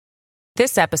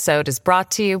This episode is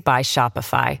brought to you by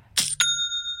Shopify.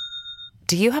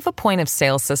 Do you have a point of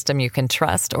sale system you can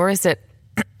trust, or is it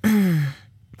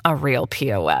a real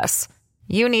POS?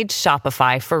 You need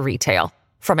Shopify for retail.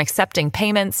 From accepting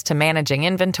payments to managing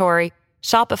inventory,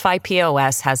 Shopify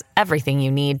POS has everything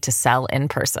you need to sell in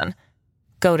person.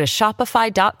 Go to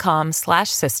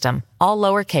shopify.com/system, all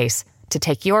lowercase, to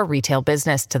take your retail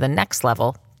business to the next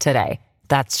level today.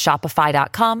 That's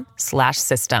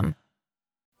shopify.com/system.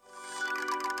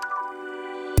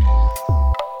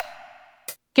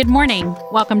 Good morning.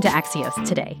 Welcome to Axios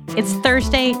Today. It's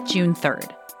Thursday, June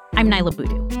 3rd. I'm Nyla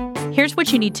Boodoo. Here's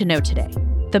what you need to know today.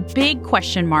 The big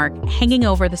question mark hanging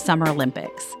over the Summer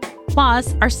Olympics.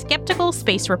 Plus, our skeptical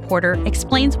space reporter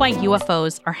explains why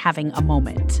UFOs are having a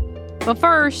moment. But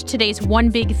first, today's one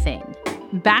big thing.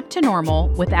 Back to normal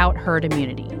without herd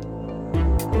immunity.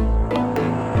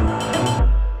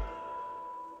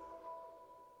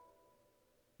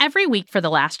 Every week for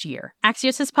the last year,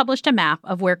 Axios has published a map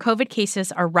of where COVID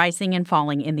cases are rising and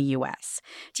falling in the U.S.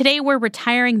 Today, we're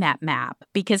retiring that map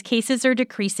because cases are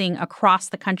decreasing across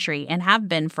the country and have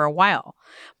been for a while.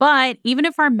 But even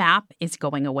if our map is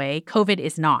going away, COVID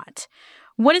is not.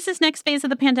 What is this next phase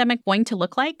of the pandemic going to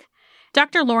look like?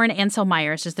 Dr. Lauren Ancel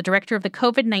Myers is the director of the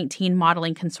COVID-19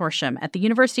 Modeling Consortium at the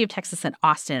University of Texas at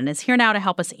Austin and is here now to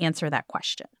help us answer that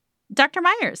question. Dr.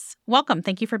 Myers, welcome.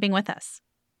 Thank you for being with us.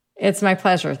 It's my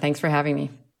pleasure. Thanks for having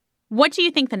me. What do you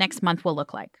think the next month will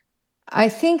look like? I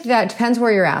think that depends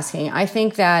where you're asking. I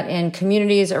think that in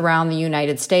communities around the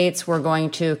United States, we're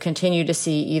going to continue to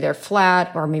see either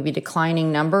flat or maybe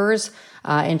declining numbers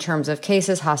in terms of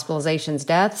cases, hospitalizations,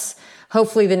 deaths.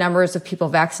 Hopefully, the numbers of people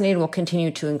vaccinated will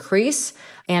continue to increase.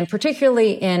 And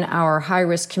particularly in our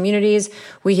high-risk communities,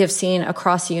 we have seen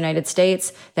across the United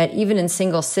States that even in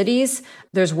single cities,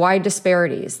 there's wide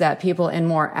disparities, that people in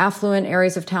more affluent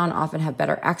areas of town often have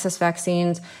better access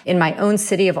vaccines. In my own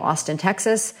city of Austin,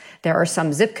 Texas, there are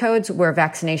some zip codes where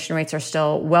vaccination rates are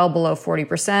still well below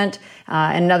 40%,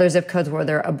 and other zip codes where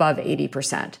they're above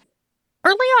 80%.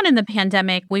 Early on in the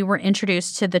pandemic, we were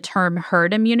introduced to the term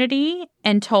herd immunity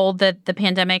and told that the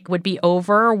pandemic would be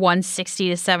over once 60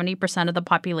 to 70% of the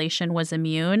population was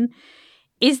immune.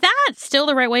 Is that still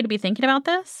the right way to be thinking about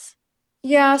this?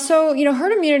 Yeah, so,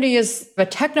 herd immunity is a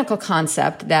technical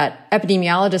concept that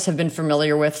epidemiologists have been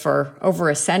familiar with for over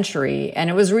a century, and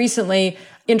it was recently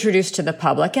introduced to the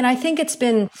public. And I think it's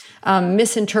been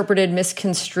misinterpreted,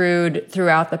 misconstrued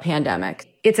throughout the pandemic.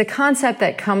 It's a concept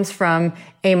that comes from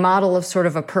a model of sort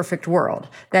of a perfect world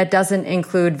that doesn't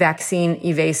include vaccine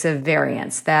evasive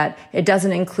variants, that it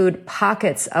doesn't include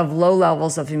pockets of low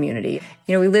levels of immunity.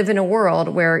 We live in a world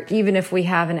where even if we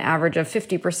have an average of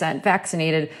 50%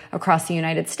 vaccinated across the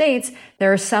United States,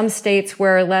 there are some states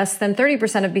where less than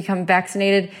 30% have become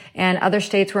vaccinated and other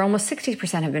states where almost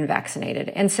 60% have been vaccinated.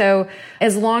 And so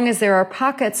as long as there are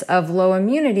pockets of low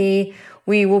immunity,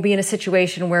 we will be in a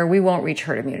situation where we won't reach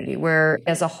herd immunity, where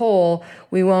as a whole,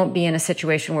 we won't be in a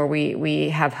situation where we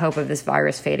have hope of this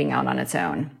virus fading out on its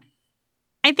own.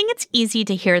 I think it's easy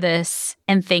to hear this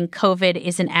and think COVID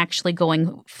isn't actually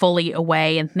going fully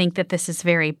away and think that this is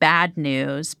very bad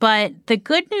news. But the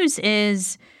good news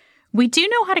is we do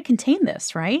know how to contain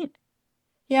this, right?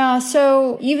 Yeah,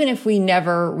 so even if we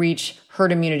never reach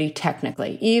herd immunity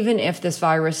technically, even if this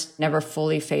virus never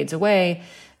fully fades away,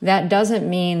 that doesn't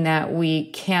mean that we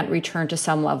can't return to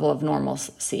some level of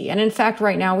normalcy. And in fact,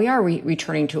 right now we are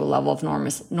returning to a level of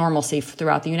normalcy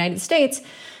throughout the United States.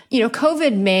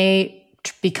 COVID may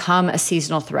become a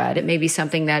seasonal threat. It may be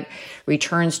something that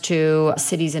returns to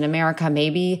cities in America,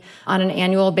 maybe on an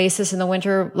annual basis in the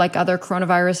winter, like other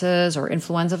coronaviruses or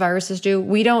influenza viruses do.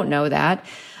 We don't know that.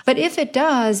 But if it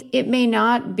does, it may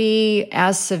not be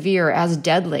as severe, as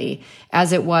deadly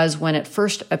as it was when it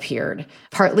first appeared,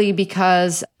 partly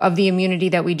because of the immunity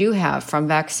that we do have from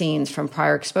vaccines, from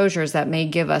prior exposures that may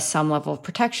give us some level of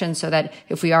protection so that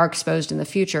if we are exposed in the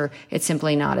future, it's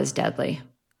simply not as deadly.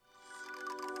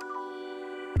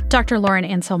 Dr. Lauren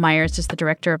Ancel Myers is the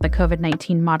director of the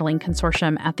COVID-19 Modeling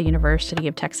Consortium at the University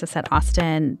of Texas at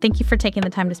Austin. Thank you for taking the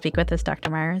time to speak with us,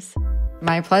 Dr. Myers.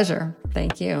 My pleasure.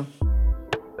 Thank you.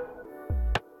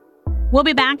 We'll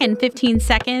be back in 15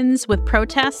 seconds with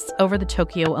protests over the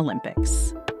Tokyo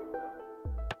Olympics.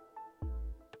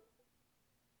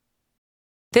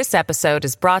 This episode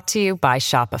is brought to you by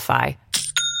Shopify.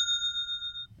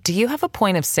 Do you have a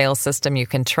point of sale system you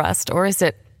can trust, or is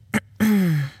it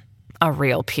a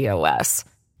real POS?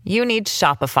 You need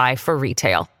Shopify for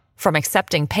retail. From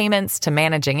accepting payments to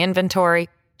managing inventory,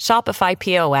 Shopify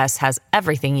POS has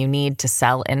everything you need to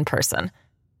sell in person.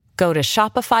 Go to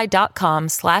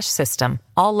shopify.com/system,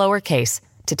 all lowercase,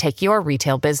 to take your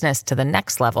retail business to the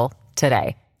next level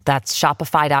today. That's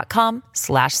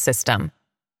shopify.com/system.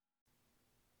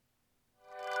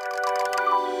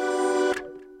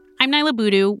 I'm Nyla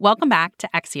Boodoo. Welcome back to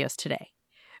Axios Today.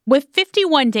 With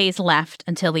 51 days left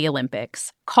until the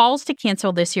Olympics, calls to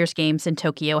cancel this year's games in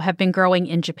Tokyo have been growing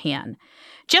in Japan.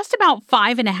 Just about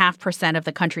 5.5% of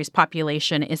the country's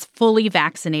population is fully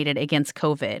vaccinated against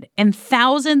COVID, and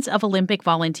thousands of Olympic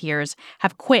volunteers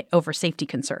have quit over safety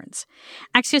concerns.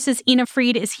 Axios' Ina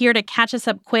Fried is here to catch us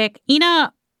up quick.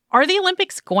 Ina, are the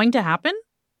Olympics going to happen?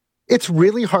 It's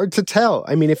really hard to tell.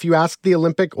 I mean, if you ask the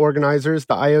Olympic organizers,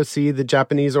 the IOC, the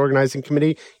Japanese organizing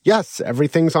committee, yes,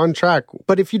 everything's on track.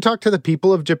 But if you talk to the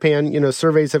people of Japan,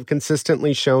 surveys have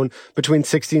consistently shown between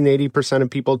 60 and 80% of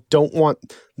people don't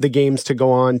want the games to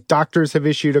go on. Doctors have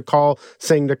issued a call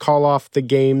saying to call off the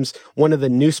games. One of the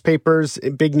newspapers,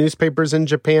 big newspapers in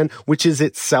Japan, which is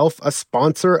itself a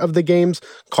sponsor of the games,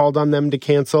 called on them to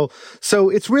cancel. So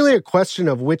it's really a question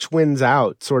of which wins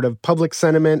out, sort of public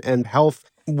sentiment and health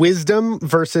wisdom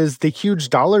versus the huge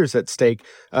dollars at stake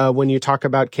when you talk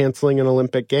about canceling an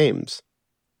Olympic Games.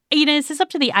 Ina, is this up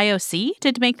to the IOC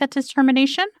to make that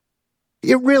determination?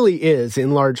 It really is, in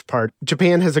large part.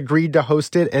 Japan has agreed to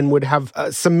host it and would have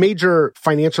some major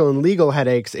financial and legal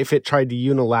headaches if it tried to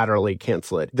unilaterally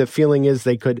cancel it. The feeling is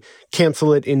they could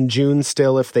cancel it in June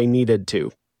still if they needed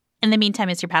to. In the meantime,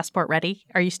 is your passport ready?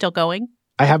 Are you still going?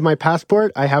 I have my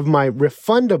passport, I have my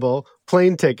refundable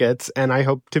plane tickets, and I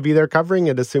hope to be there covering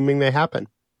it, assuming they happen.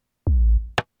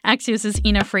 Axios'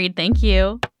 Ina Fried, thank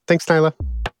you. Thanks, Nyla.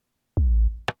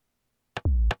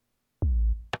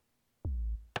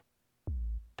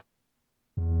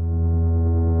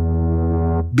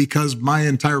 Because my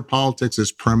entire politics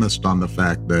is premised on the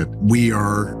fact that we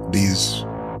are these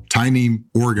tiny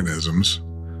organisms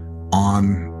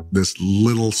on this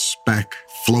little speck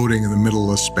floating in the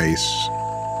middle of space.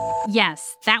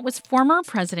 Yes, that was former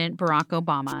President Barack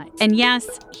Obama. And yes,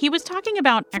 he was talking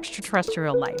about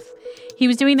extraterrestrial life. He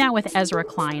was doing that with Ezra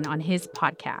Klein on his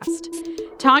podcast.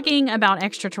 Talking about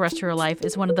extraterrestrial life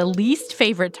is one of the least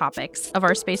favorite topics of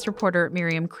our space reporter,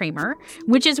 Miriam Kramer,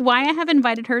 which is why I have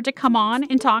invited her to come on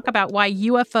and talk about why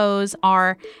UFOs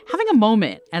are having a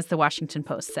moment, as the Washington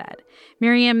Post said.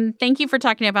 Miriam, thank you for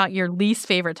talking about your least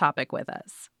favorite topic with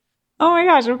us. Oh my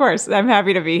gosh, of course. I'm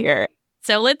happy to be here.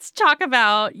 So let's talk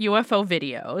about UFO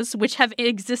videos, which have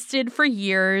existed for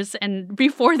years and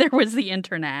before there was the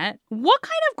internet. What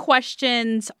kind of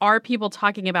questions are people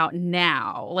talking about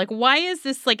now? Like, why is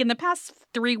this, like, in the past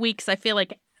 3 weeks, I feel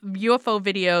like UFO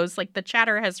videos, like, the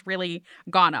chatter has really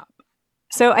gone up.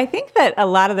 So I think that a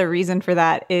lot of the reason for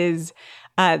that is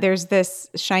there's this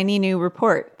shiny new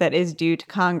report that is due to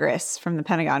Congress from the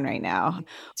Pentagon right now,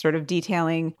 sort of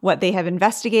detailing what they have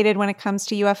investigated when it comes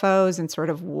to UFOs and sort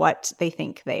of what they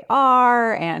think they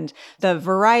are and the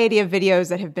variety of videos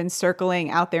that have been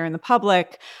circling out there in the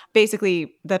public.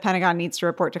 Basically, the Pentagon needs to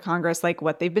report to Congress like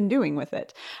what they've been doing with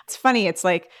it. It's funny. It's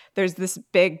like there's this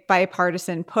big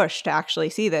bipartisan push to actually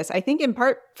see this. I think in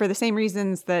part for the same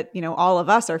reasons that, all of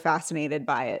us are fascinated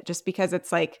by it, just because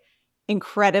it's like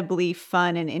incredibly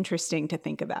fun and interesting to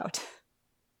think about.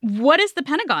 What is the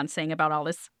Pentagon saying about all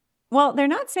this? Well, they're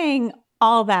not saying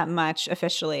all that much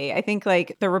officially. I think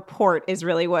like the report is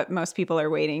really what most people are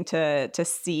waiting to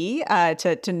see,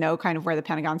 to know kind of where the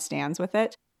Pentagon stands with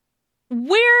it.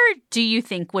 Where do you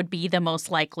think would be the most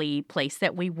likely place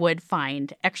that we would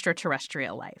find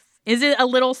extraterrestrial life? Is it a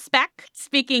little speck?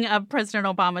 Speaking of President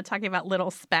Obama talking about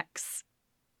little specks.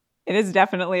 It is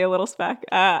definitely a little speck.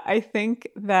 I think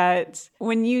that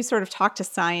when you sort of talk to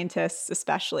scientists,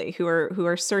 especially who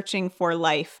are searching for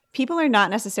life, people are not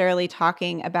necessarily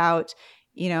talking about,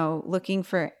 looking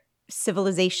for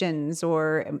civilizations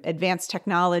or advanced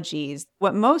technologies.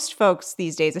 What most folks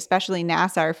these days, especially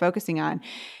NASA, are focusing on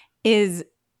is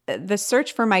the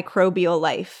search for microbial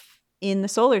life in the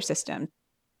solar system.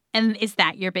 And is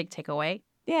that your big takeaway?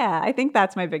 Yeah, I think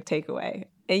that's my big takeaway.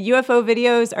 UFO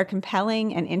videos are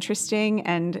compelling and interesting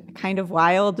and kind of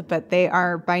wild, but they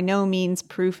are by no means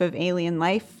proof of alien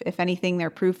life. If anything, they're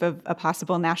proof of a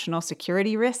possible national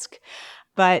security risk.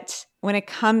 But when it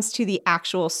comes to the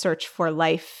actual search for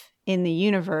life in the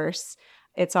universe,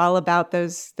 it's all about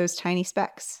those tiny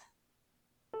specks.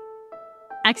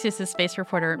 Axios' space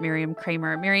reporter, Miriam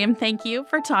Kramer. Miriam, thank you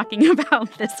for talking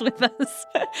about this with us.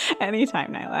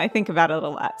 Anytime, Nyla. I think about it a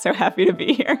lot, so happy to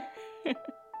be here.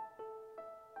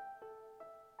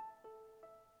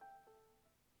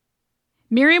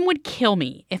 Miriam would kill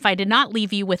me if I did not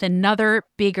leave you with another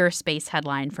bigger space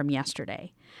headline from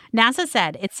yesterday. NASA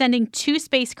said it's sending 2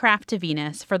 spacecraft to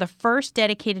Venus for the first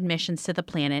dedicated missions to the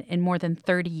planet in more than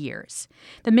 30 years.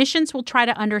 The missions will try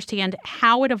to understand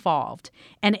how it evolved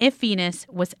and if Venus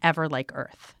was ever like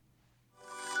Earth.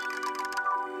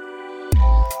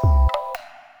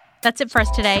 That's it for us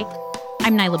today.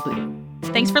 I'm Nyla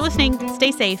Boodoo. Thanks for listening.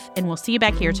 Stay safe, and we'll see you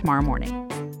back here tomorrow morning.